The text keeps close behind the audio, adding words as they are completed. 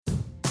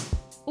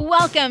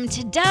Welcome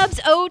to DUBS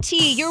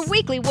OT, your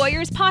weekly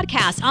Warriors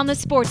podcast on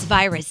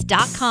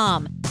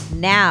thesportsvirus.com.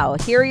 Now,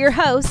 here are your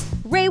hosts,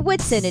 Ray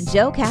Whitson and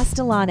Joe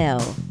Castellano.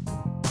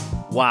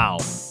 Wow,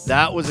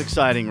 that was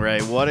exciting,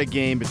 Ray. What a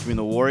game between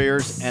the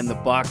Warriors and the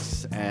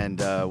Bucks, and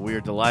we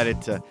are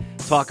delighted to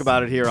talk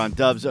about it here on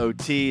DUBS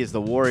OT as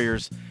the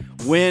Warriors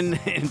win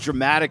in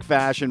dramatic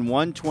fashion,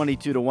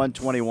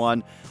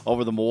 122-121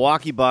 over the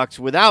Milwaukee Bucks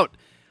without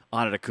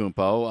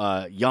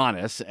Antetokounmpo,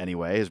 Giannis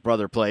anyway, his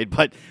brother played.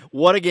 But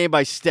what a game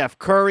by Steph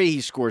Curry.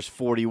 He scores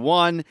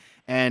 41.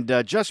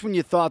 And just when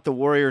you thought the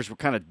Warriors were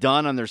kind of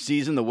done on their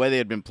season, the way they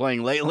had been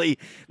playing lately,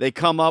 they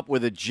come up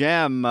with a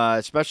gem,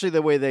 especially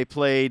the way they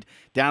played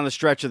down the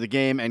stretch of the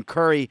game. And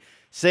Curry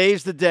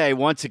saves the day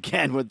once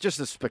again with just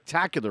a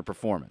spectacular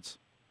performance.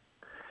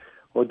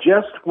 Well,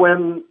 just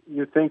when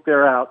you think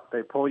they're out,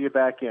 they pull you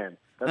back in.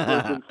 That's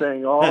what I've been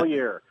saying all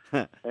year.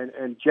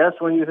 And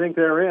just when you think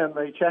they're in,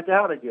 they check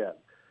out again.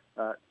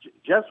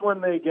 Just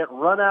when they get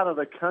run out of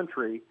the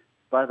country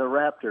by the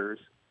Raptors,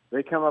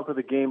 they come up with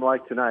a game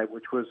like tonight,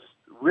 which was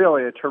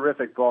really a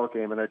terrific ball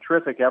game and a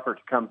terrific effort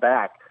to come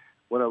back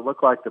when it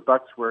looked like the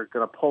Bucks were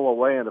going to pull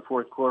away in the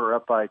fourth quarter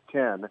up by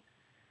 10.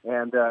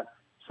 And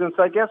since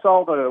I guess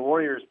all the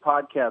Warriors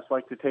podcasts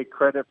like to take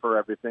credit for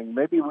everything,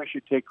 maybe we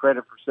should take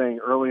credit for saying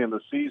early in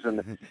the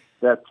season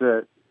that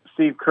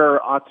Steve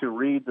Kerr ought to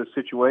read the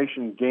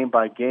situation game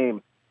by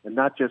game and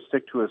not just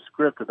stick to a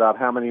script about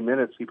how many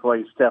minutes he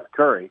plays Steph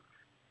Curry.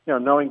 You know,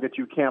 knowing that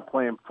you can't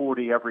play him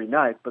 40 every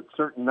night, but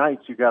certain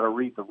nights you got to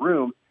read the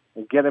room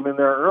and get him in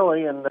there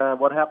early. And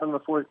what happened in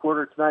the fourth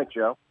quarter tonight,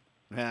 Joe?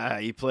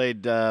 He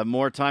played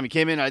more time. He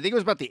came in, I think it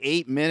was about the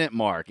 8-minute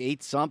mark,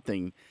 8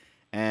 something,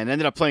 and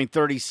ended up playing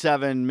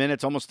 37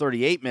 minutes, almost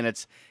 38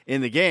 minutes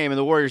in the game. And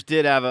the Warriors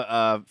did have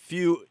a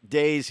few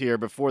days here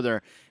before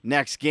their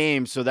next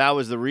game, so that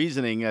was the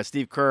reasoning.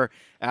 Steve Kerr,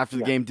 after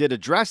the game, did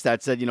address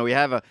that, said, we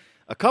have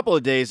a couple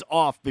of days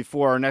off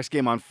before our next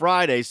game on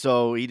Friday,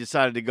 so he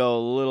decided to go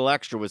a little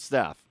extra with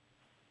Steph.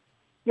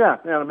 Yeah,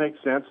 it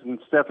makes sense. And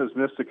Steph has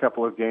missed a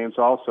couple of games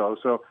also.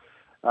 So,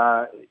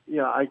 I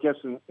guess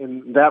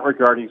in that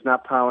regard, he's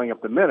not piling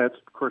up the minutes.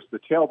 Of course, the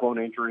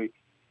tailbone injury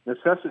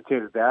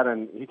necessitated that,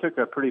 and he took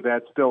a pretty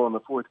bad spill in the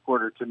fourth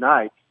quarter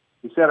tonight.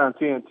 He said on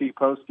TNT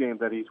postgame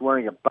that he's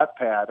wearing a butt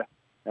pad,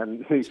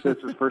 and he says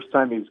it's the first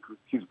time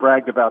he's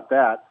bragged about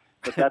that.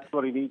 But that's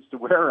what he needs to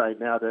wear right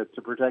now to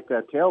protect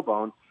that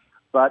tailbone.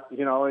 But,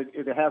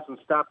 it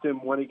hasn't stopped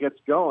him when he gets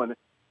going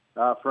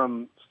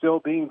from still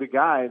being the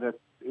guy that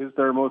is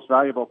their most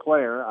valuable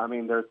player. I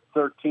mean, they're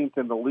 13th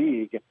in the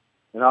league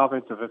in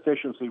offensive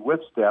efficiency with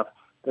Steph.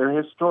 They're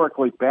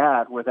historically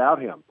bad without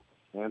him.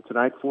 And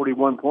tonight,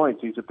 41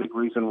 points. He's a big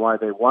reason why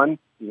they won.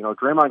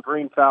 Draymond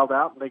Green fouled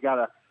out, and they got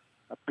a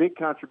big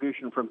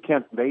contribution from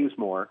Kent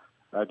Bazemore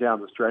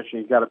down the stretch,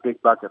 and he got a big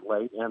bucket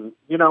late. And,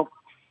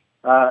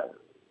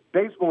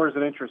 Bazemore is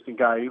an interesting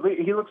guy.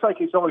 He looks like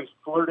he's always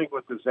flirting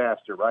with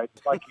disaster, right?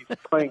 Like he's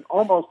playing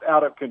almost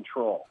out of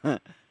control. And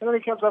then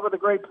he comes up with a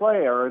great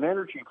play or an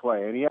energy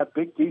play. And he had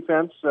big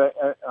defense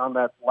on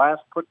that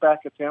last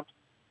putback attempt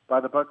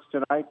by the Bucks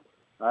tonight.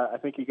 I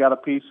think he got a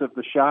piece of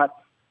the shot.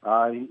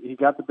 He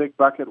got the big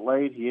bucket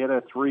late. He hit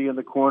a 3 in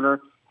the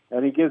corner.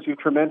 And he gives you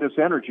tremendous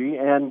energy.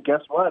 And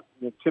guess what?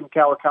 Tim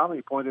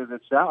Kawakami pointed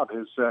this out.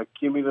 His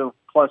cumulative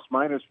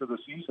plus-minus for the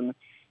season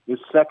is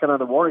second on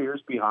the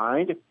Warriors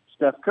behind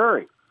Steph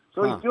Curry.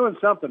 So he's doing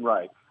something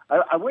right.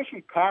 I wish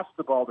he passed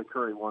the ball to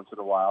Curry once in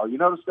a while. You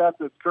notice that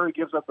Curry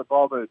gives up the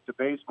ball to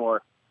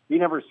Bazemore. He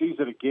never sees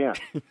it again.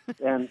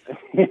 And,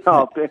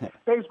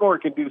 Bazemore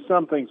can do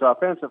some things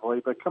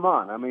offensively, but come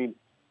on. I mean,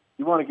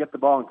 you want to get the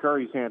ball in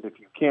Curry's hand if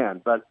you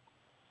can. But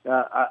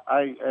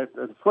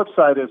the flip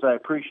side is I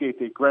appreciate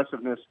the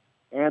aggressiveness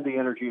and the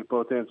energy at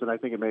both ends, and I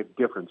think it made a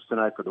difference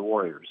tonight for the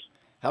Warriors.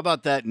 How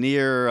about that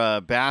near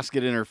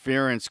basket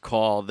interference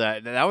call?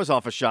 That was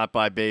off a shot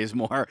by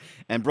Bazemore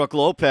and Brook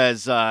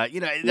Lopez.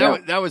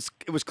 It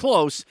was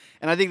close,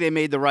 and I think they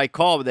made the right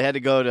call, but they had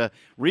to go to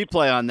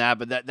replay on that.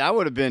 But that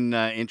would have been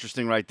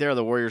interesting right there.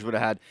 The Warriors would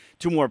have had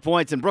 2 more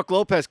points, and Brook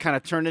Lopez kind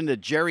of turned into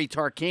Jerry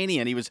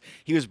Tarkanian.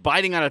 He was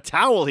biting on a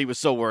towel. He was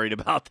so worried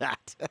about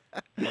that.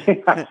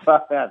 I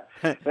saw that.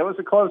 That was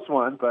a close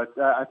one, but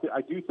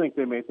I do think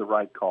they made the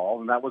right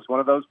call, and that was one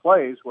of those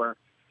plays where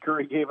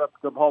Curry gave up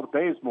the ball to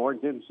Bazemore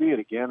and didn't see it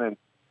again, and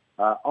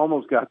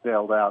almost got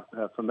bailed out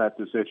from that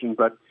decision.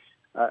 But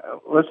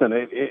listen,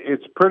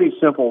 it's pretty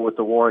simple with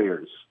the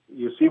Warriors.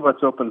 You see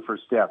what's open for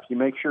Steph. You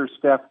make sure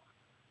Steph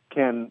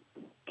can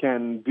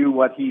do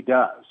what he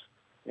does,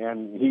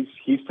 and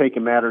he's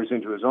taking matters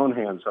into his own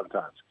hands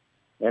sometimes.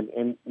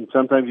 And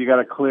sometimes you got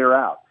to clear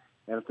out.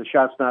 And if the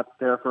shot's not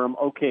there for him,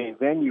 okay,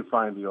 then you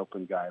find the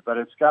open guy. But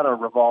it's got to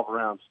revolve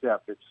around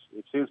Steph. It's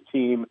his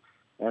team.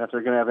 And if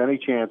they're going to have any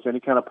chance, any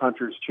kind of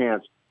puncher's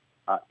chance,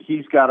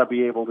 he's got to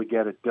be able to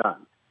get it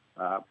done.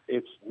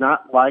 It's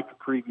not like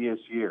previous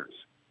years.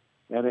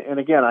 And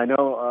again, I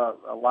know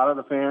a lot of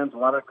the fans, a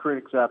lot of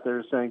critics out there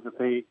are saying that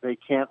they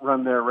can't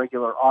run their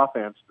regular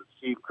offense that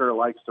Steve Kerr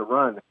likes to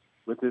run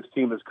with this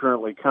team as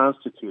currently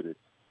constituted.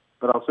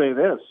 But I'll say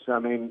this. I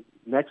mean,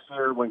 next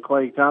year when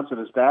Klay Thompson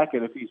is back,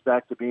 and if he's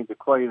back to being the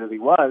Klay that he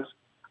was,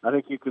 I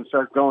think you can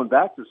start going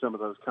back to some of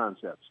those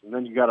concepts. And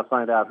then you got to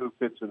find out who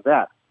fits in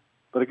that.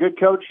 But a good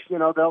coach,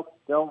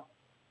 they'll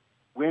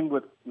win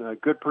with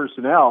good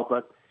personnel,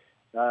 but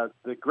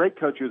the great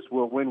coaches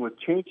will win with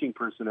changing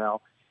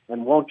personnel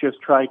and won't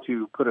just try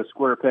to put a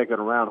square peg in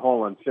a round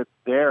hole and fit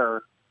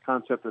their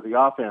concept of the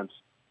offense.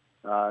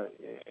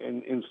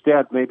 And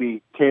instead,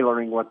 maybe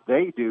tailoring what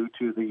they do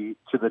to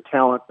the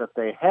talent that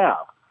they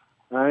have.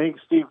 And I think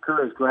Steve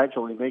Kerr is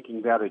gradually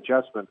making that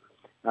adjustment.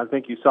 I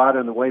think you saw it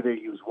in the way they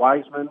use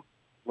Wiseman, a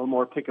little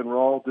more pick and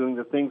roll, doing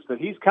the things that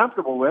he's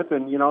comfortable with.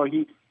 And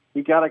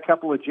he got a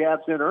couple of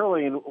jabs in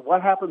early. And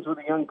what happens with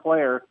a young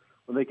player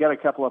when they get a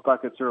couple of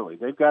buckets early?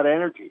 They've got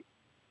energy.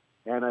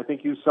 And I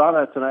think you saw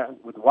that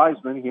tonight with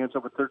Wiseman. He ends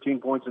up with 13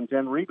 points and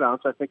 10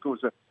 rebounds. I think it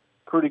was a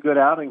pretty good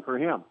outing for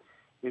him.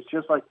 It's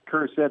just like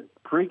Kerr said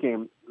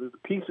pregame, the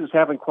pieces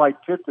haven't quite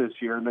fit this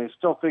year, and they're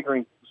still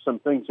figuring some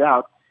things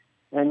out.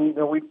 And,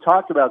 we've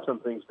talked about some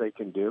things they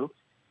can do,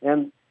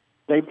 and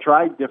they've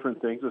tried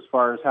different things as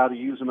far as how to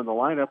use them in the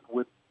lineup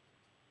with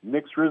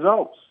mixed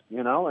results,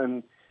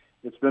 and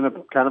it's been a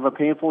kind of a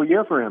painful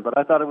year for him. But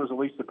I thought it was at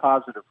least a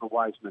positive for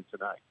Wiseman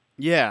tonight.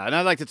 Yeah, and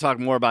I'd like to talk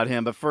more about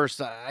him, but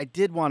first, I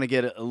did want to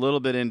get a little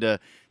bit into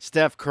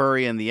Steph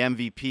Curry and the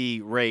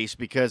MVP race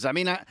because,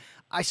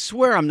 I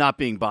swear I'm not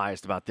being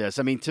biased about this.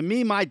 To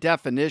me, my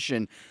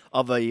definition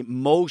of a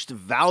most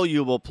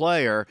valuable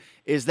player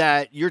is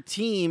that your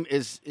team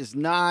is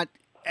not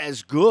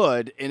as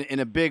good in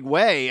a big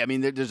way.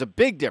 There's a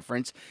big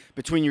difference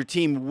between your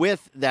team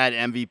with that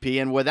MVP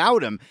and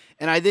without him.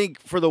 And I think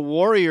for the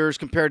Warriors,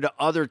 compared to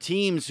other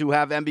teams who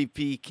have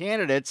MVP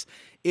candidates,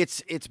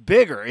 it's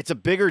bigger. It's a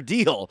bigger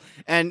deal.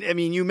 And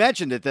you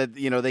mentioned it that,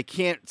 they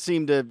can't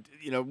seem to,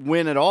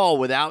 win at all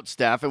without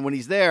Steph. And when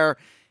he's there,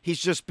 he's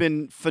just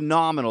been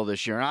phenomenal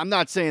this year. And I'm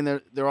not saying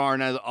there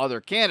aren't other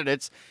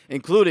candidates,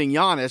 including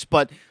Giannis,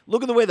 but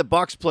look at the way the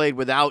Bucks played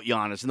without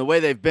Giannis and the way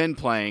they've been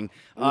playing,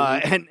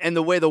 and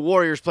the way the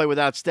Warriors play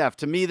without Steph.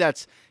 To me,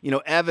 that's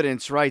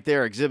evidence right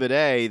there, Exhibit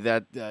A,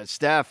 that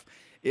Steph.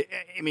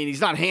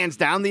 He's not hands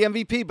down the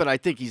MVP, but I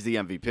think he's the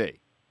MVP.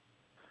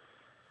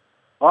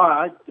 Well,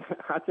 I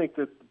think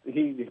that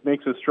he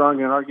makes as strong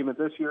an argument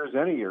this year as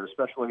any year,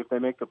 especially if they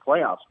make the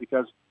playoffs,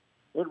 because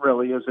it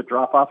really is a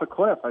drop off a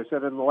cliff. I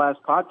said it in the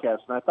last podcast,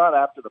 and I thought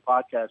after the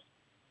podcast,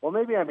 well,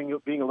 maybe I'm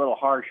being a little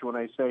harsh when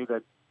I say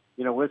that,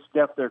 with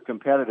Steph, they're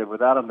competitive.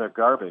 Without him, they're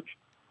garbage.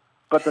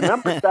 But the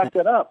numbers back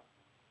that up.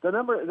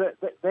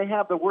 They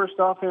have the worst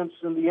offense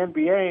in the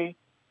NBA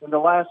in the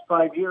last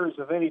 5 years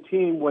of any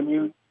team when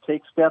you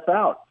take Steph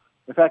out.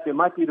 In fact, it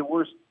might be the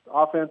worst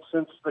offense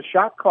since the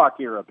shot clock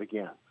era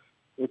began.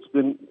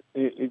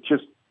 It's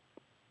just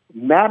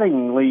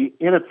maddeningly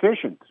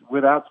inefficient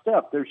without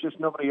Steph. There's just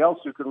nobody else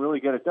who can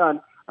really get it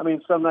done.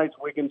 Some nights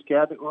Wiggins,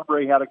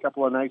 Oubre had a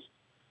couple of nice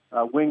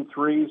wing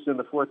threes in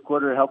the fourth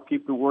quarter to help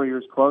keep the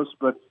Warriors close.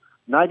 But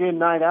night in,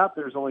 night out,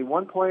 there's only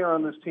one player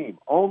on this team,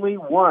 only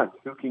one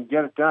who can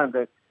get it done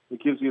that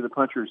gives you the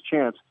puncher's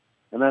chance,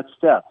 and that's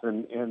Steph.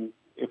 And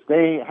if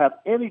they have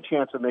any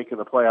chance of making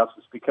the playoffs,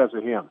 it's because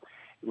of him.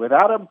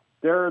 Without him,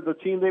 they're the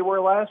team they were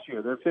last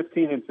year. They're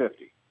 15-50.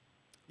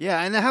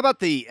 Yeah, and how about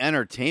the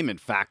entertainment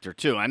factor,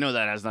 too? I know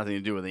that has nothing to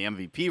do with the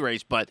MVP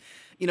race, but,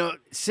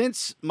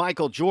 since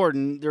Michael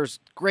Jordan, there's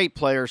great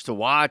players to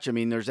watch.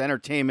 There's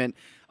entertainment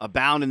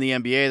abound in the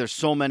NBA. There's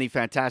so many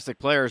fantastic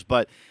players,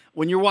 but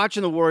when you're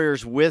watching the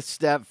Warriors with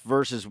Steph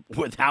versus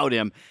without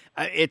him,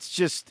 it's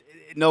just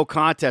no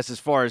contest as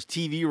far as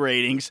TV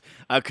ratings.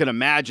 I could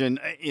imagine,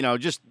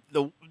 just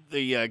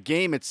the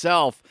game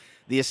itself,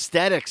 the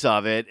aesthetics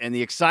of it and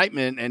the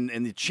excitement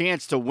and the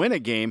chance to win a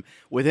game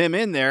with him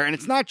in there. And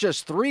it's not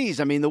just threes.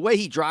 The way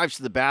he drives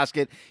to the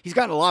basket, he's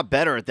gotten a lot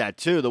better at that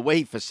too. The way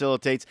he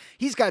facilitates,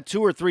 he's got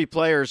 2 or 3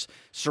 players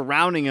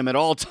surrounding him at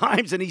all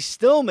times, and he's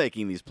still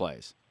making these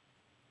plays.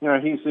 He's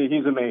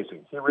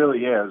amazing. He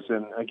really is.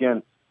 And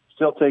again,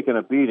 still taking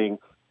a beating.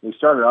 He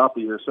started off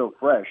the year so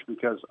fresh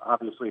because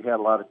obviously he had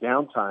a lot of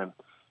downtime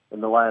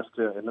in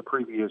the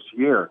previous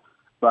year.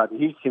 But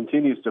he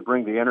continues to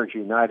bring the energy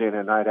night in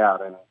and night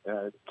out.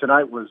 And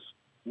tonight was,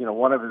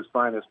 one of his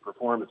finest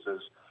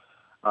performances.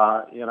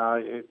 To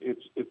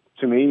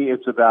me,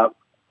 it's about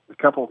a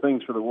couple of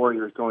things for the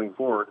Warriors going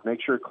forward.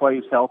 Make sure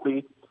Klay's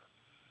healthy.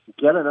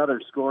 Get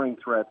another scoring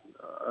threat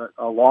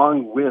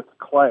along with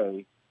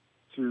Klay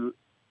to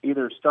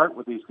either start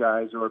with these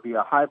guys or be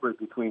a hybrid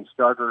between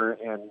starter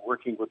and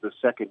working with the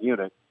second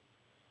unit.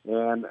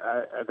 And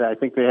I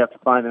think they have to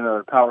find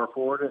another power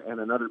forward and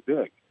another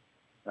big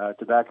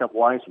to back up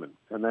Wiseman.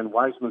 And then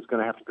Wiseman's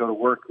going to have to go to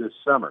work this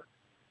summer.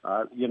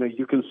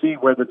 You can see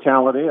where the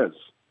talent is.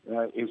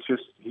 It's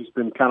just he's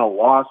been kind of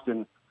lost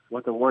in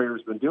what the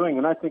Warriors have been doing.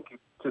 And I think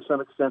to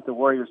some extent the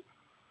Warriors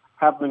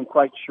haven't been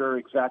quite sure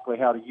exactly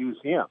how to use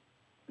him.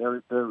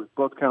 They're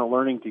both kind of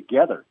learning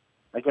together.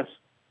 I guess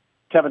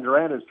Kevin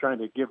Durant is trying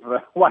to give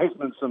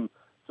Wiseman some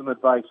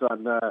advice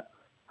on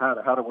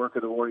how to work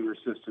in the Warriors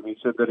system. He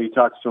said that he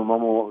talks to him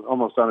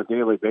almost on a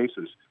daily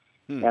basis.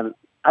 And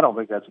I don't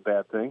think that's a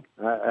bad thing.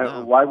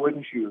 No. Why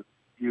wouldn't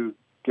you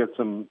get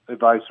some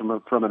advice from an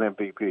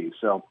MVP?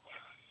 So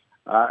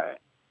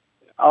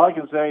all I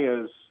can say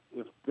is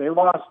if they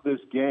lost this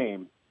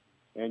game,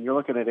 and you're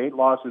looking at 8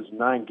 losses in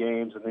 9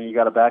 games, and then you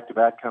got a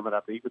back-to-back coming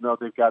up, even though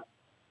they've got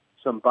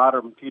some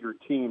bottom-feeder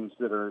teams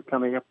that are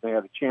coming up, they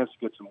had a chance to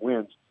get some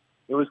wins.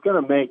 It was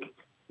going to make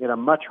it a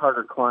much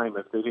harder climb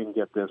if they didn't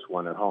get this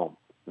one at home.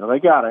 Now, they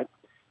got it,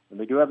 and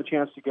they do have a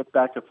chance to get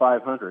back to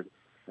 500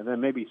 and then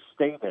maybe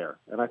stay there.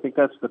 And I think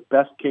that's the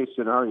best-case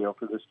scenario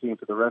for this team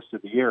for the rest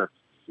of the year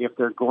if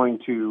they're going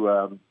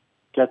to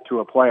get to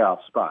a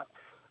playoff spot.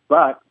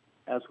 But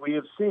as we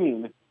have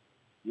seen,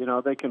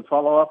 they can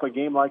follow up a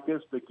game like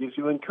this that gives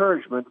you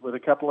encouragement with a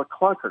couple of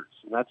clunkers.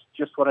 And that's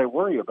just what I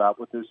worry about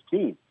with this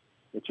team.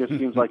 It just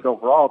seems like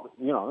overall,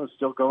 it's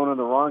still going in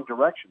the wrong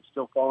direction,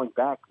 still falling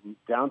back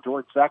down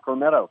towards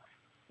Sacramento,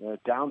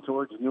 down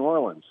towards New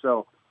Orleans.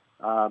 So,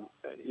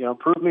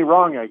 prove me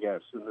wrong, I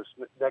guess, in this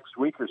next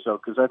week or so,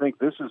 because I think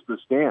this is the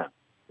stand.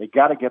 They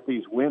got to get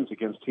these wins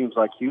against teams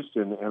like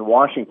Houston and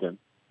Washington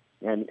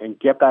and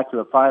get back to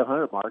the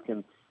 500 mark.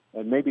 And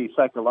maybe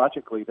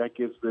psychologically that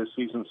gives this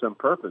season some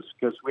purpose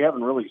because we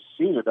haven't really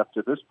seen it up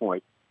to this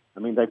point. I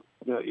mean,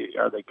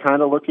 are they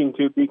kind of looking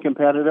to be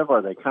competitive?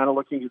 Are they kind of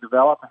looking to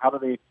develop? How do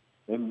they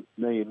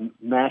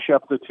mash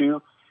up the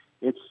two?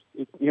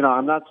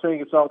 I'm not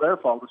saying it's all their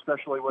fault,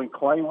 especially when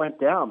Clay went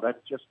down.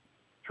 That just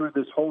threw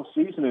this whole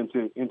season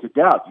into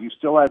doubt. You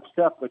still had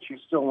Steph, but you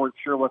still weren't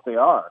sure what they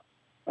are.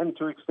 And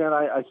to an extent,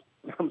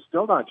 I'm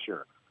still not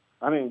sure.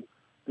 I mean,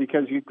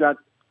 because you've got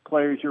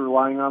players you're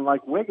relying on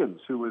like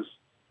Wiggins, who was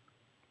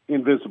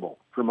invisible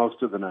for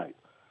most of the night.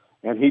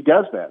 And he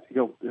does that.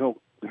 He'll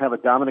have a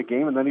dominant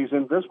game, and then he's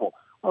invisible.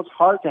 Well, it's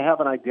hard to have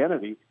an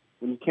identity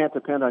when you can't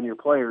depend on your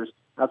players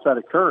outside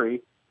of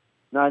Curry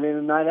night in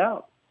and night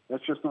out.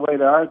 That's just the way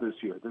they are this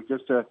year. They're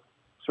just a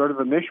sort of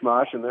a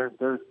mishmash, and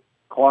they're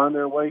clawing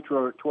their way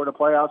toward a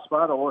playoff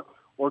spot or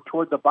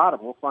toward the bottom.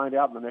 We'll find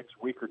out in the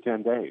next week or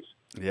 10 days.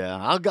 Yeah,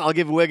 I'll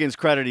give Wiggins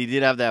credit. He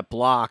did have that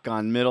block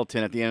on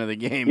Middleton at the end of the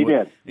game. He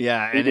did.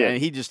 Yeah, and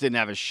he just didn't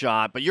have a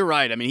shot. But you're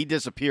right. I mean, he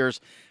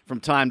disappears from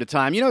time to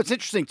time. It's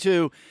interesting,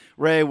 too,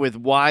 Ray, with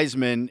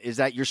Wiseman, is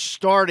that you're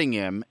starting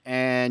him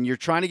and you're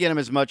trying to get him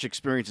as much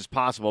experience as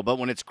possible. But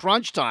when it's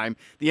crunch time,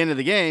 the end of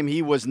the game,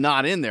 he was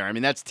not in there. I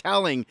mean, that's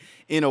telling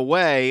in a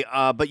way.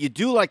 But you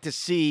do like to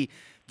see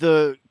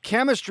the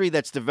chemistry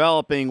that's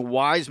developing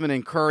Wiseman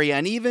and Curry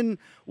and even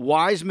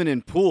Wiseman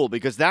and Poole,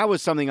 because that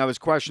was something I was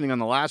questioning on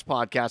the last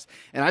podcast,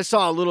 and I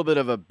saw a little bit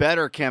of a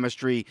better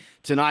chemistry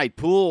tonight.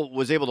 Poole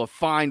was able to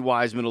find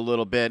Wiseman a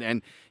little bit,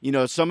 and,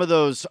 some of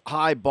those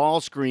high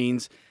ball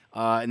screens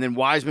and then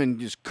Wiseman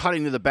just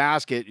cutting to the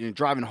basket,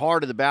 driving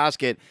hard to the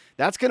basket,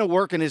 that's going to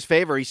work in his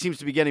favor. He seems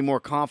to be getting more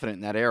confident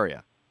in that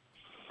area.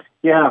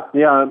 Yeah,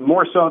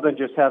 more so than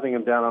just having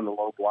him down on the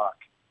low block.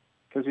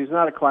 Because he's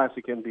not a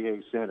classic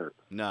NBA center.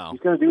 No. He's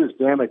going to do his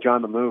damage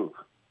on the move,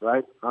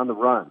 right? On the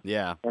run.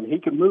 Yeah. And he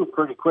can move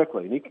pretty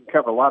quickly, and he can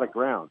cover a lot of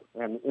ground.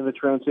 And in the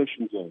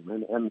transition game,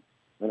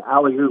 and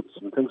alley-oops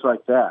and things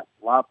like that,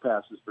 lob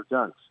passes for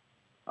dunks.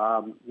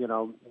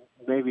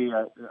 Maybe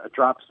a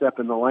drop step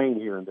in the lane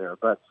here and there.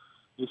 But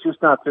he's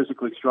just not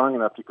physically strong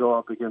enough to go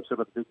up against some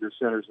of the bigger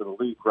centers in the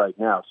league right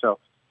now. So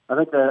I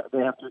think that they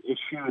have to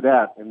eschew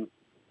that. And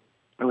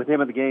with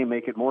him in the game,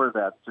 make it more of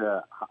that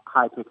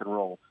high pick and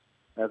roll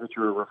that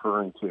you were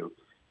referring to.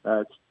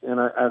 And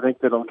I think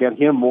that'll get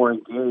him more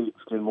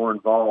engaged and more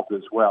involved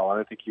as well.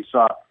 And I think you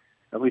saw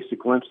at least a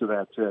glimpse of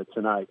that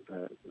tonight.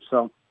 The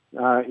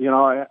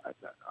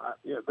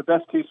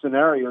best case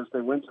scenario is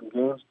they win some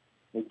games,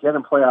 they get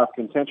in playoff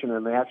contention,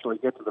 and they actually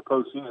get to the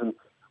postseason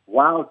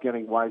while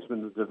getting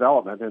Wiseman the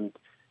development. And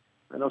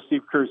I know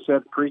Steve Kerr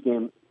said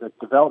pregame that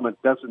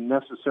development doesn't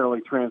necessarily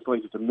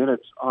translate into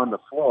minutes on the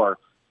floor.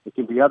 It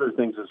can be other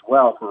things as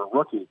well for a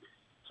rookie.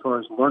 As far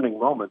as learning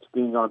moments,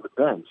 being on the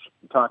bench,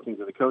 and talking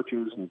to the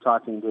coaches and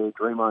talking to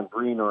Draymond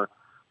Green or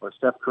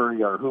Steph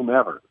Curry or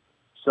whomever.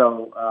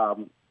 So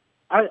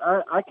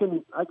I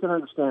can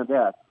understand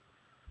that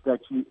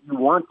you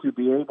want to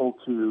be able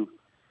to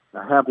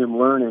have him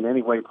learn in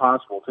any way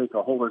possible, take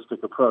a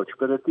holistic approach.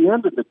 But at the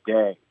end of the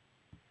day,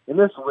 in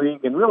this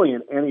league and really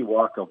in any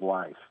walk of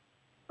life,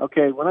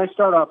 okay, when I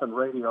start off in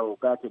radio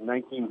back in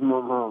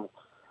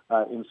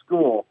in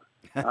school.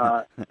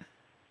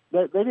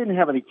 They didn't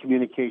have any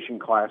communication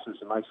classes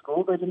in my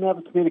school. They didn't have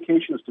a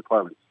communications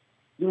department.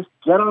 You just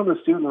get on the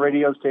student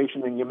radio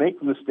station and you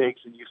make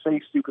mistakes and you say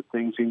stupid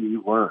things and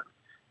you learn.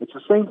 It's the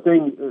same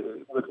thing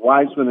with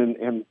Wiseman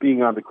and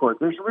being on the court.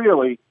 There's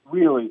really,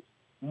 really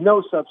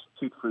no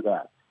substitute for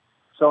that.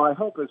 So I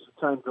hope as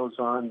time goes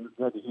on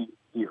that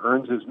he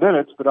earns his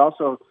minutes, but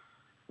also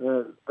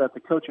that the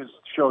coaches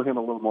show him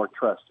a little more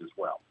trust as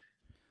well.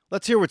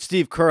 Let's hear what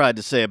Steve Kerr had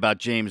to say about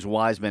James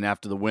Wiseman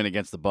after the win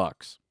against the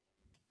Bucks.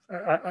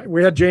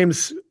 We had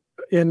James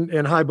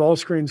in high ball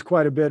screens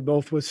quite a bit,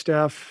 both with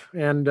Steph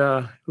and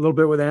a little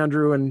bit with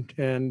Andrew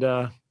and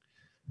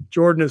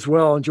Jordan as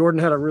well. And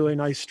Jordan had a really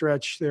nice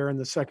stretch there in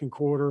the second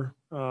quarter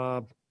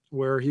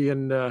where he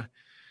and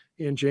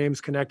and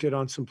James connected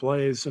on some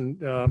plays. And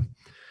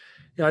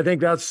yeah, I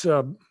think that's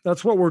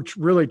what we're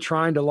really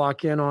trying to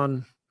lock in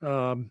on.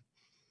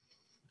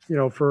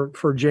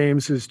 For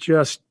James is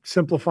just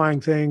simplifying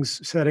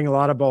things, setting a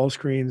lot of ball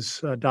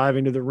screens,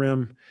 diving to the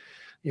rim,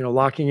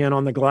 locking in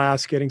on the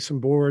glass, getting some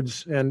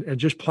boards, and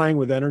just playing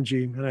with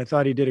energy. And I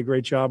thought he did a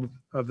great job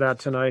of that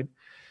tonight.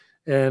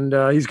 And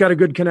he's got a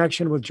good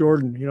connection with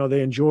Jordan.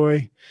 They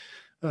enjoy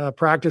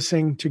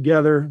practicing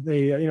together.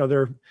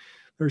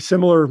 They're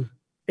similar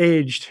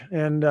aged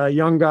and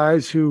young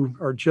guys who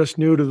are just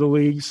new to the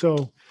league.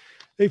 So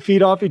they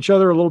feed off each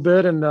other a little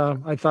bit. And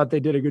I thought they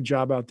did a good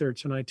job out there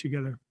tonight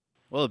together.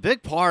 Well, a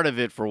big part of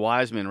it for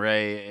Wiseman,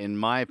 Ray, in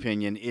my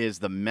opinion, is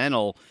the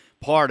mental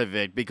part of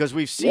it, because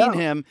we've seen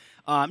him,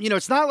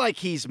 it's not like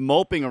he's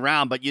moping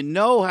around, but you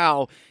know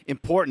how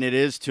important it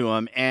is to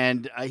him,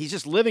 and he's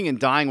just living and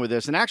dying with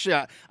this. And actually,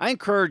 I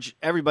encourage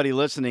everybody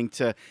listening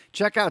to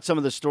check out some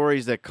of the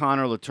stories that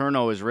Connor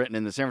Letourneau has written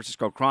in the San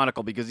Francisco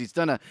Chronicle, because he's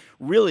done a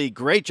really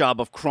great job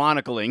of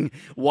chronicling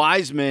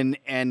Wiseman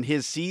and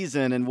his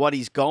season and what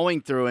he's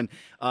going through. And,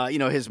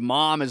 his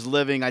mom is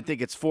living, I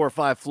think it's 4 or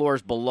 5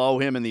 floors below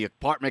him in the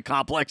apartment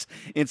complex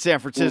in San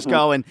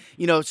Francisco. And,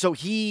 so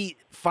he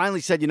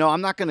finally said,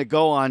 I'm not going to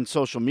go on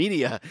social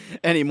media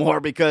anymore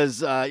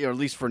because, or at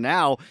least for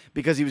now,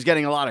 because he was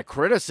getting a lot of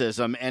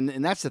criticism.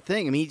 And that's the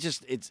thing. I mean,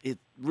 it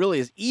really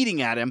is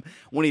eating at him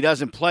when he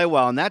doesn't play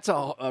well. And that's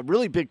a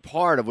really big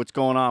part of what's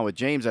going on with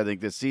James, I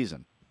think, this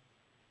season.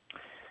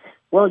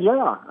 Well,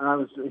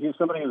 yeah. He's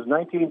somebody who's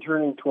 19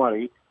 turning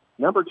 20,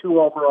 number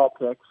 2 overall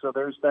pick. So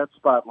there's that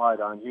spotlight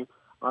on you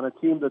on a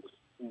team that's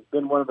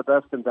been one of the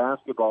best in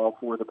basketball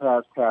for the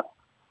past half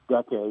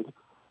decade.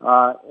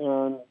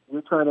 And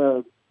you're trying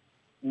to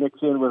mix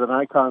in with an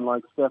icon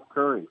like Steph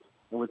Curry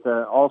and with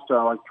an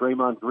all-star like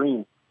Draymond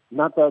Green.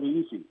 Not that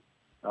easy.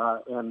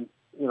 And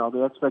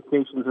the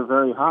expectations are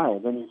very high.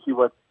 And then you see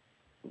what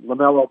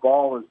LaMelo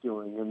Ball is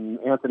doing and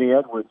Anthony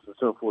Edwards and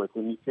so forth.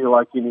 And you feel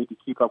like you need to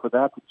keep up with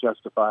that to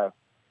justify it.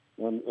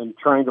 And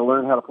trying to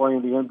learn how to play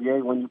in the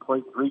NBA when you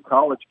play 3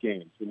 college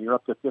games and you're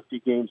up to 50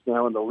 games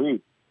now in the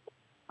league.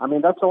 I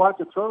mean, that's a lot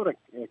to throw at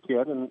a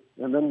kid. And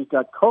then you've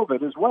got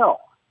COVID as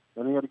well.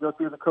 And he had to go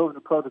through the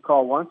COVID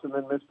protocol once and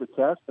then missed the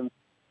test. And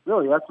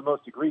really, that's the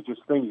most egregious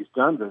thing he's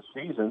done this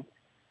season.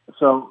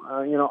 So,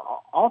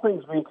 all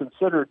things being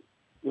considered,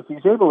 if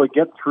he's able to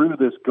get through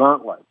this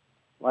gauntlet,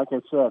 like I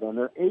said, and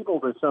they're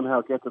able to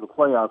somehow get to the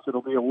playoffs,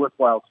 it'll be a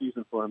worthwhile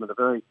season for him and a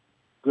very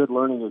good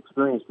learning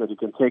experience that he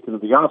can take into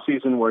the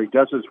offseason where he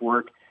does his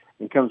work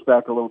and comes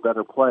back a little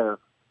better player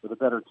with a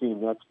better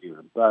team next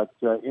year. But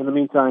in the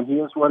meantime, he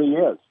is what he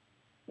is.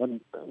 And,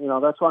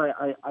 that's why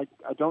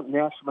I don't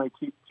gnash my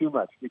teeth too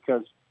much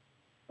because,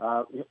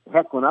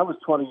 heck, when I was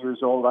 20 years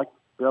old, I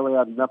barely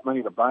had enough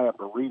money to buy a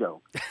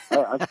burrito.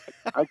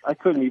 I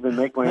couldn't even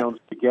make my own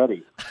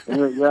spaghetti. And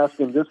you're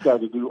asking this guy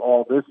to do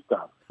all this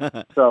stuff.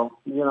 So,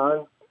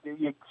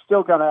 you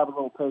still got to have a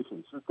little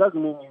patience. It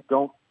doesn't mean you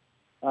don't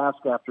ask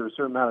after a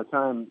certain amount of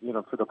time,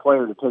 for the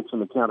player to take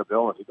some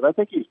accountability. But I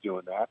think he's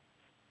doing that.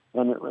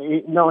 And,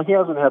 he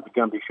hasn't had the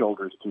Gumby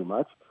shoulders too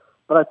much.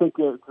 But I think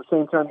at the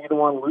same time, you don't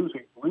want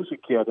to lose a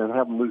kid and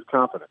have him lose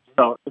confidence.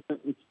 So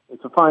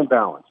it's a fine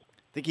balance.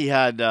 I think he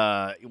had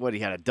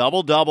a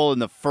double-double in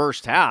the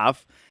first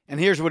half.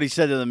 And here's what he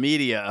said to the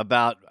media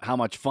about how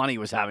much fun he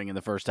was having in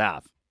the first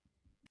half.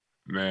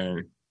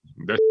 Man,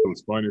 that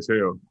was fun as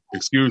hell.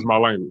 Excuse my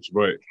language,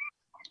 but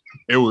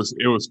it was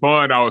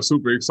fun. I was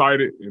super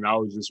excited, and I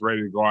was just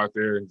ready to go out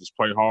there and just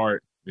play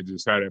hard and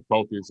just have that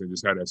focus and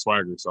just have that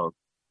swagger. So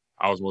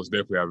I was most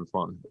definitely having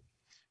fun.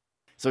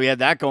 So he had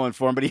that going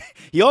for him, but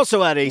he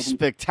also had a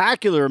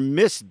spectacular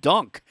missed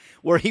dunk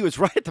where he was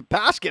right at the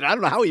basket. I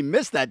don't know how he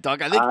missed that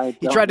dunk. I think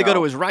he tried to go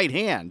to his right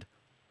hand.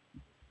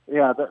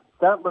 Yeah,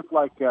 that looked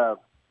like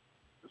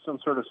some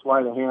sort of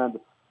sleight of hand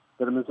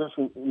that a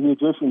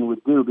magician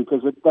would do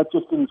because that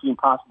just didn't seem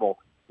possible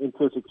in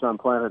physics on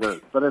planet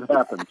Earth. But it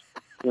happens.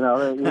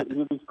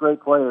 These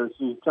great players,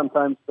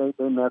 sometimes they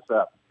mess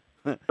up.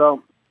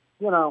 So,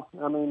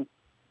 I mean,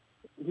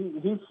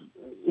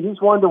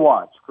 he's one to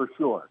watch for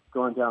sure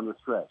going down the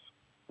stretch.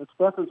 And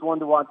Steph is one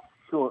to watch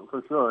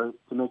for sure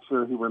to make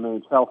sure he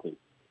remains healthy.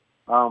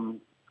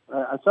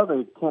 I saw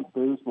the Kent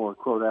Bazemore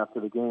quote after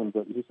the game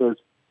that he says,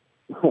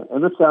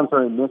 and this sounds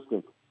very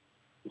mystic.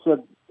 He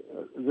said,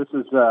 "This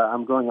is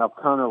I'm going off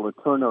Connor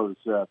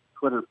Letourneau's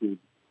Twitter feed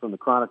from the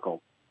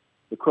Chronicle.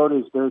 The quote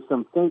is, "There's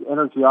some faint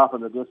energy off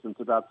in the distance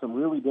about some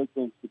really big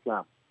things to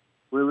come.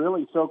 We're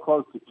really so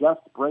close to just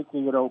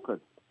breaking it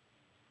open."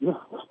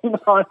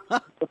 If I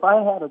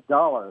had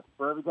 $1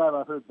 for every time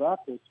I heard that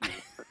this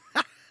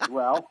year,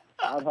 well,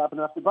 I'd have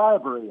enough to buy a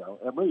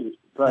burrito at least.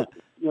 But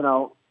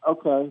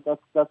okay,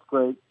 that's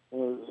great.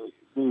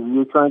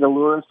 You're trying to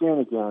lure us in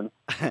again.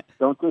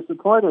 Don't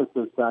disappoint us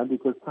this time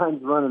because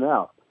time's running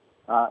out.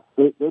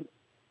 They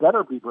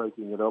better be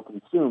breaking it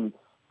open soon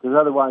because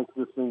otherwise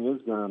this thing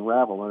is going to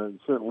unravel, and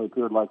it certainly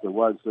appeared like it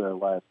was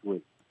last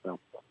week. So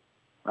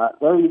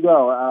there you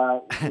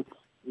go.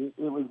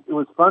 It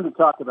was fun to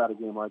talk about a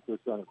game like this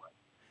anyway.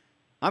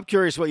 I'm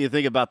curious what you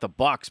think about the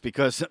Bucks,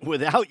 because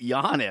without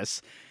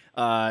Giannis,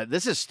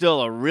 this is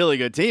still a really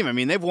good team. I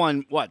mean, they've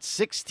won,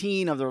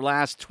 16 of their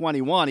last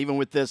 21, even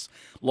with this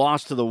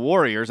loss to the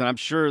Warriors, and I'm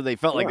sure they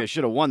felt like they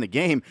should have won the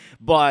game,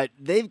 but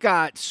they've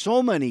got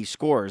so many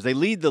scorers. They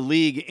lead the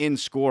league in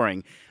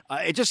scoring.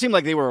 It just seemed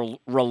like they were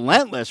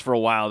relentless for a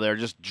while there,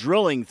 just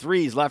drilling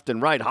threes left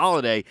and right.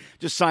 Holiday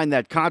just signed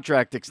that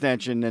contract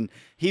extension, and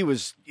he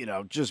was,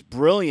 just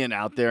brilliant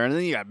out there. And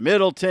then you got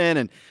Middleton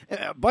and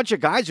a bunch of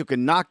guys who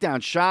can knock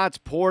down shots,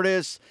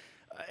 Portis.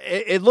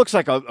 It looks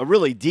like a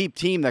really deep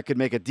team that could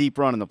make a deep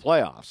run in the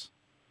playoffs.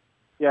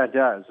 Yeah, it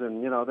does.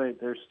 And,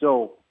 they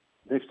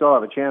still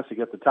have a chance to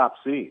get the top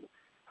seed.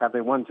 Had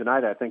they won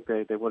tonight, I think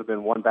they would have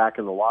been one back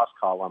in the loss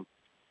column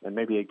and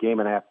maybe a game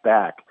and a half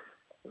back.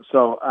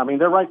 So, I mean,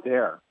 they're right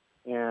there.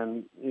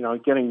 And,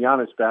 getting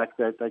Giannis back,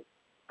 that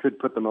could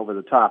put them over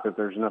the top if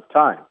there's enough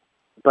time.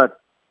 But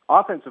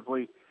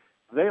offensively,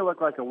 they look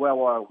like a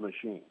well-oiled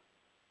machine.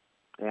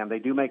 And they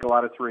do make a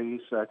lot of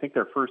threes. I think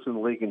they're first in the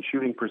league in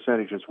shooting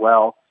percentage as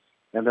well.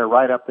 And they're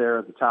right up there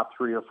at the top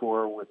 3 or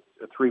 4 with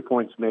 3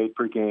 points made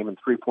per game and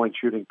 3-point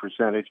shooting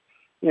percentage.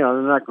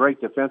 They're not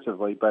great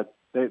defensively, but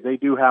they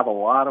do have a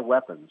lot of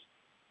weapons.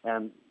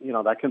 And,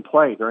 that can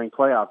play during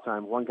playoff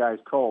time. One guy's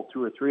cold,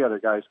 2 or 3 other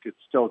guys could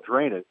still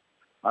drain it.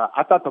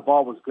 I thought the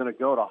ball was going to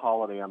go to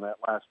Holiday on that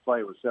last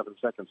play with 7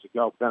 seconds to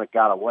go, but then it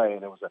got away,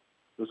 and it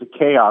was a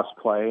chaos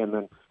play. And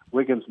then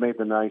Wiggins made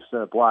the nice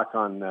block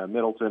on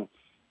Middleton,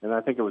 and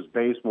I think it was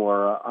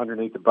Bazemore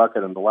underneath the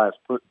bucket in the last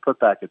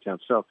putback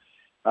attempt. So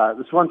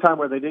this one time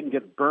where they didn't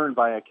get burned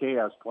by a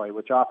chaos play,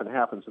 which often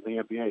happens in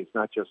the NBA. It's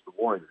not just the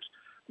Warriors.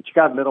 But you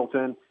got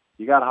Middleton,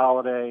 you got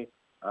Holiday.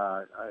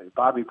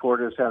 Bobby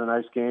Portis had a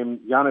nice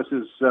game.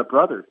 Giannis's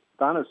brother,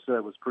 Giannis,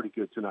 was pretty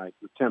good tonight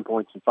with 10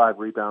 points and 5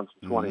 rebounds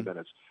in 20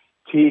 minutes.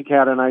 Teague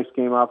had a nice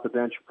game off the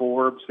bench.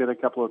 Forbes hit a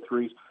couple of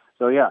threes.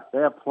 So, yeah, they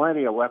have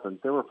plenty of weapons.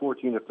 They were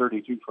 14 of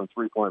 32 from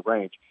three-point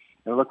range.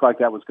 And it looked like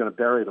that was going to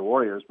bury the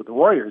Warriors. But the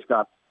Warriors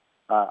got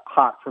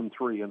hot from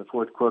 3 in the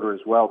fourth quarter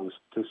as well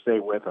to stay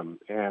with them.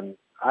 And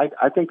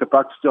I think the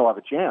Bucks still have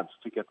a chance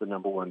to get the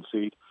number 1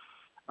 seed.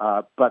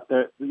 But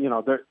they're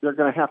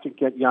going to have to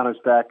get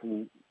Giannis back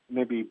and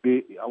maybe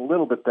be a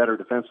little bit better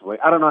defensively.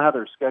 I don't know how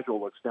their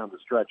schedule looks down the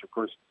stretch. Of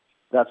course,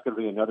 that's going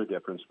to be another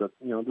difference. But,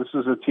 this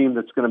is a team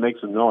that's going to make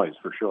some noise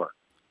for sure.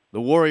 The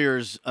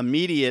Warriors'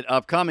 immediate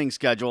upcoming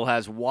schedule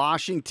has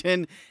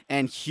Washington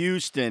and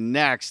Houston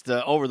next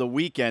over the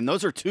weekend.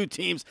 Those are 2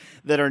 teams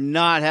that are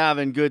not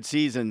having good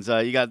seasons.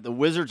 You got the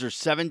Wizards are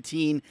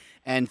 17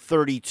 and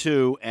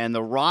 32, and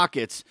the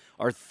Rockets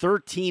are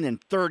 13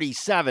 and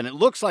 37. It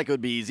looks like it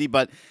would be easy,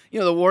 but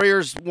the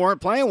Warriors weren't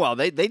playing well.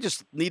 They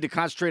just need to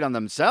concentrate on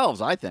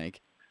themselves, I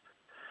think.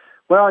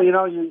 Well,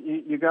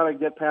 you got to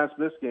get past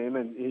this game,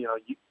 and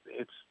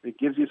it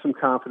gives you some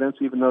confidence.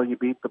 Even though you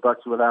beat the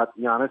Bucks without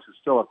Giannis, it's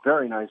still a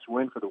very nice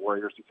win for the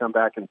Warriors to come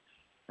back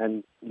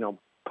and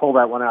pull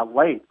that one out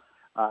late.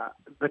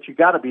 But you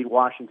got to beat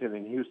Washington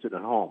and Houston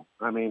at home.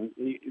 I mean,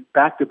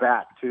 back to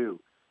back too.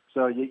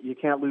 So you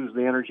can't lose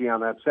the energy on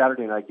that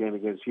Saturday night game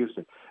against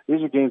Houston.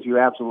 These are games you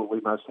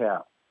absolutely must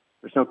have.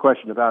 There's no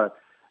question about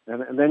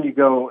it. And then you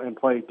go and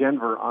play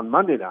Denver on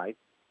Monday night,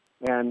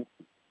 and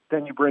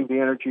then you bring the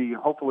energy,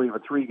 hopefully, of a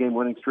 3-game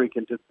winning streak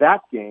into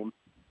that game,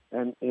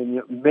 and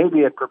maybe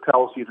it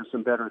propels you to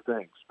some better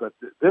things. But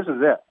this is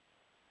it.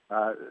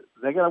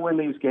 They got to win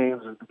these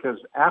games because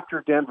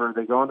after Denver,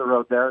 they go on the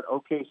road. They're at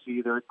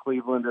OKC, they're at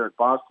Cleveland, they're at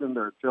Boston,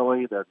 they're at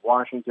Philly, they're at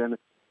Washington,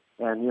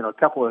 and a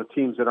couple of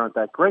teams that aren't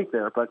that great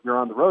there. But you're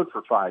on the road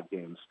for 5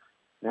 games,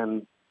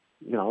 and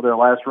their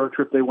last road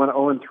trip they went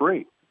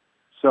 0-3.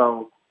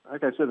 So,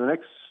 like I said, the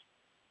next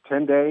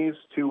 10 days,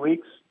 2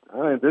 weeks,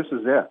 this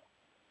is it.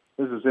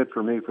 This is it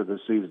for me for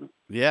this season.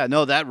 Yeah,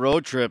 no, that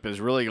road trip is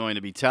really going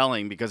to be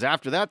telling because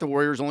after that, the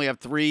Warriors only have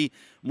 3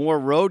 more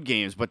road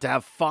games. But to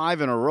have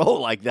 5 in a row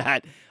like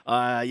that,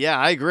 yeah,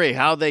 I agree.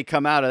 How they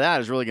come out of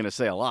that is really going to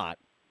say a lot.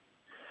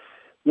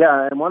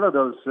 Yeah, and one of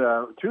those, 2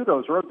 of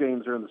those road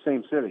games are in the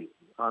same city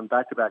on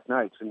back-to-back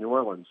nights in New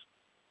Orleans,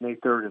 May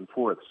 3rd and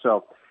 4th.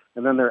 So,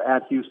 and then they're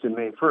at Houston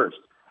May 1st,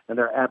 and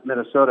they're at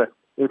Minnesota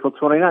April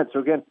 29th. So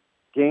again,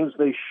 games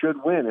they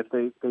should win if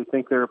they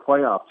think they're a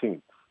playoff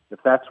team. If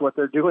that's what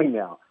they're doing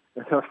now,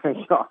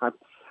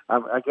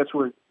 I guess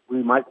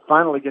we might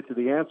finally get to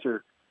the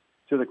answer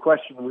to the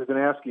question we've been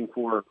asking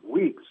for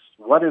weeks.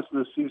 What is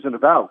this season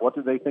about? What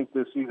do they think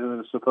this season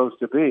is supposed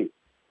to be?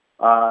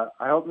 I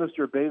hope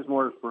Mr.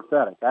 Bazemore is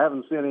prophetic. I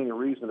haven't seen any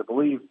reason to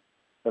believe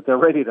that they're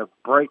ready to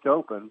break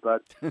open,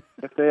 but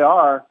if they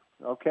are,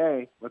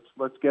 okay,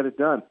 let's get it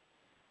done.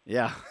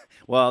 Yeah,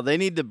 well, they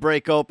need to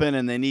break open,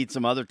 and they need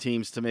some other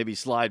teams to maybe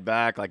slide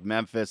back, like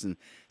Memphis and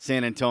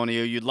San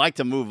Antonio. You'd like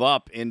to move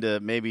up into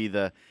maybe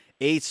the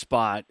 8th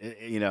spot,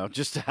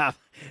 just to have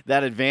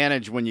that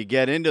advantage when you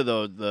get into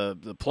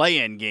the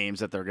play-in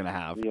games that they're going to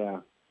have. Yeah.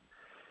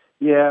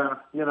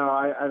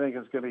 I think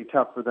it's going to be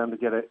tough for them to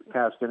get it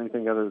past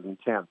anything other than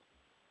 10th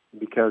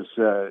because,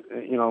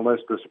 unless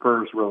the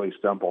Spurs really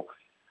stumble.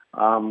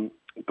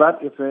 But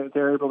if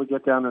they're able to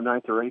get down to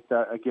 9th or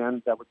 8th,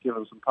 again, that would give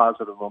them some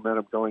positive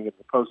momentum going into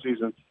the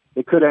postseason.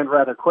 It could end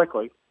rather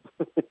quickly.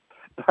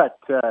 But,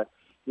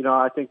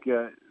 I think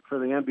for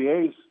the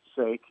NBA's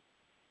sake,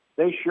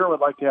 they sure would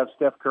like to have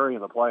Steph Curry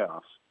in the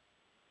playoffs.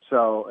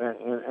 So,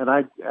 and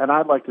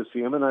I'd like to see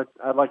him, and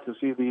I'd like to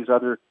see these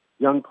other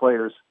young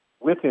players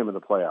with him in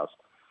the playoffs.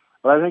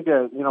 But I think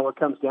what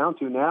comes down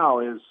to now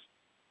is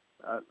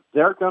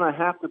they're going to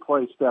have to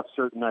play Steph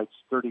certain nights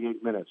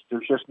 38 minutes.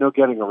 There's just no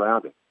getting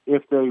around it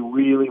if they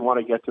really want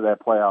to get to that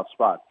playoff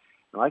spot.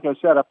 And like I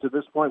said, up to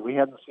this point, we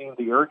hadn't seen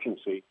the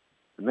urgency.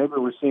 And maybe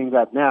we're seeing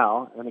that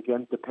now, and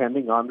again,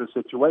 depending on the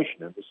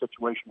situation. And the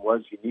situation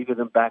was you needed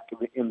him back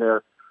in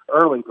there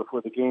early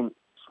before the game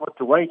slipped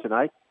away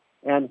tonight,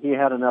 and he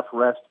had enough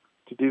rest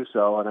to do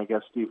so. And I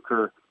guess Steve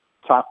Kerr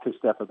talked to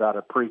Steph about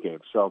it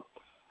pregame. So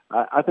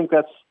I think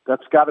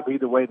that's got to be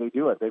the way they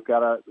do it. They've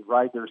got to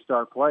ride their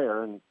star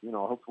player, and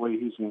hopefully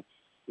he's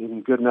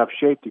in good enough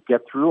shape to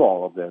get through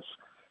all of this.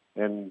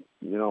 And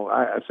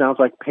it sounds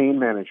like pain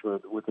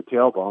management with the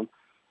tailbone,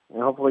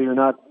 and hopefully you're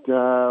not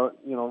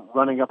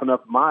running up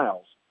enough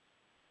miles.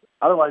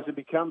 Otherwise, it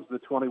becomes the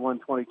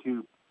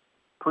 21-22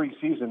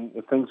 preseason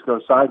if things go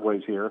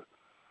sideways here,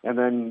 and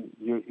then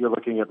you're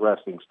looking at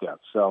resting Steph.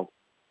 So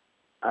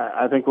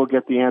I think we'll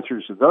get the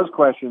answers to those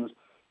questions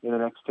in the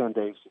next 10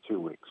 days to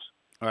 2 weeks.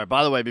 All right,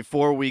 by the way,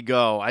 before we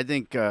go, I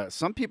think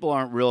some people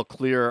aren't real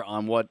clear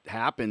on what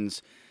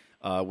happens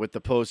with the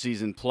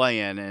postseason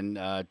play-in.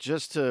 And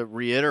just to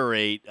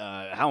reiterate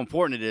how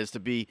important it is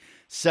to be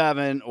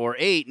 7 or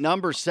 8.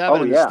 Number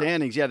 7 in the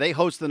standings, they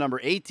host the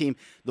number 8 team.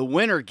 The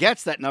winner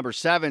gets that number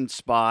 7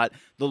 spot.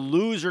 The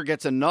loser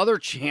gets another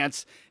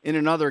chance in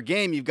another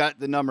game. You've got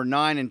the number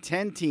 9 and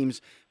 10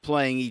 teams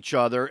playing each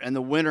other, and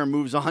the winner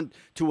moves on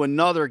to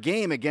another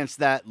game against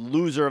that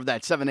loser of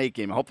that 7-8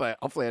 game. Hopefully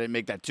I didn't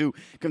make that too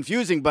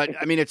confusing, but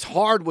I mean, it's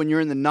hard when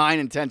you're in the 9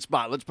 and 10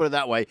 spot. Let's put it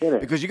that way,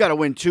 because you got to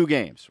win 2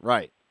 games,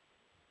 right?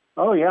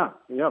 Oh yeah,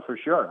 for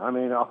sure. I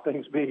mean, all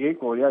things being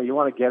equal, you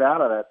want to get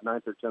out of that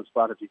 9th or 10th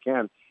spot if you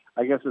can.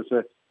 I guess it's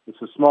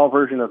a small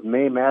version of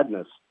May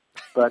Madness,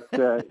 but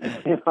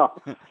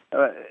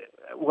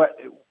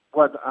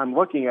what I'm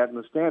looking at in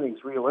the standings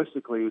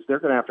realistically is they're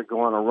going to have to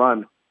go on a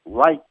run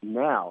right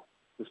now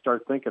to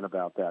start thinking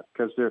about that,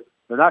 because they're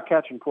not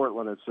catching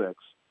Portland at 6.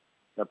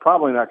 They're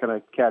probably not going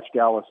to catch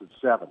Dallas at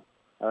 7.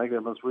 I think their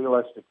most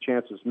realistic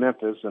chance is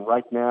Memphis, and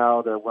right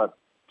now they're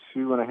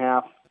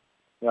 2.5.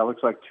 Yeah, it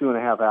looks like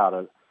 2.5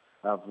 out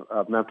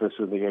of Memphis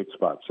in the 8th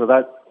spot. So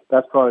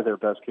that's probably their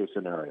best case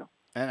scenario.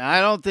 And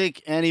I don't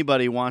think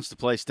anybody wants to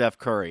play Steph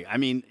Curry. I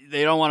mean,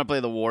 they don't want to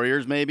play the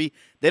Warriors. Maybe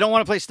they don't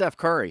want to play Steph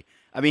Curry.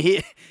 I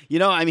mean,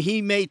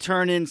 he may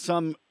turn in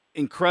some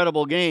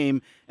incredible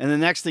game, and the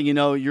next thing you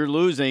know, you're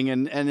losing,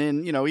 and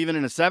then even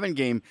in a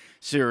 7-game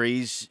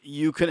series,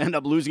 you could end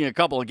up losing a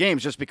couple of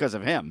games just because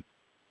of him.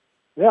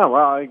 Yeah,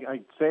 well, I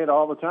say it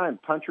all the time: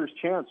 puncher's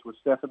chance with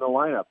Steph in the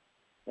lineup,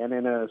 and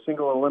in a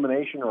single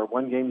elimination or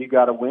one game you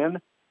got to win,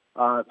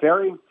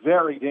 very,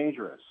 very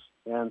dangerous.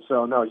 And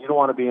so, no, you don't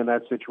want to be in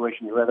that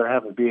situation. You'd rather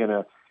have it be in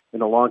a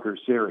longer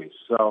series.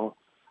 So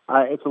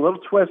it's a little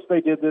twist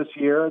they did this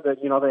year that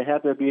they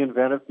had to be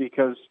inventive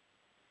because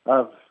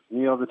of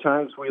the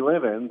times we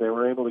live in. They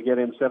were able to get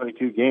in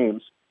 72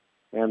 games,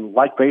 and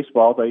like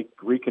baseball, they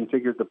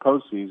reconfigured the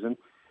postseason.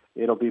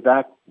 It'll be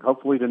back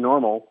hopefully to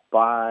normal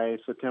by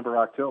September,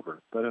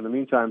 October. But in the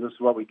meantime, this is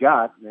what we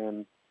got,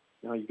 and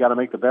you got to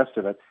make the best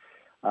of it.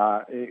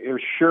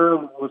 It sure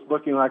was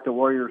looking like the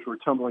Warriors were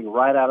tumbling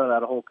right out of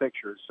that whole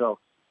picture. So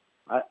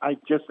I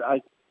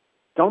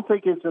don't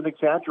think it's an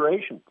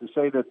exaggeration to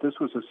say that this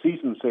was a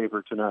season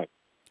saver tonight.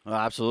 Oh,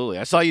 absolutely.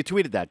 I saw you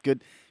tweeted that.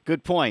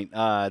 Good point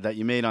that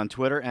you made on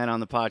Twitter and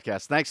on the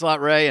podcast. Thanks a lot,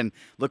 Ray, and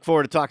look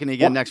forward to talking to you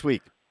again next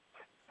week.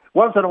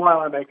 Once in a while,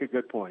 I make a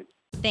good point.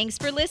 Thanks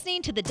for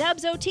listening to the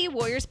DUBS OT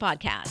Warriors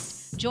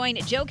podcast. Join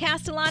Joe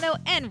Castellano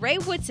and Ray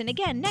Woodson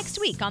again next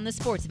week on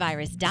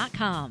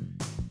thesportsvirus.com.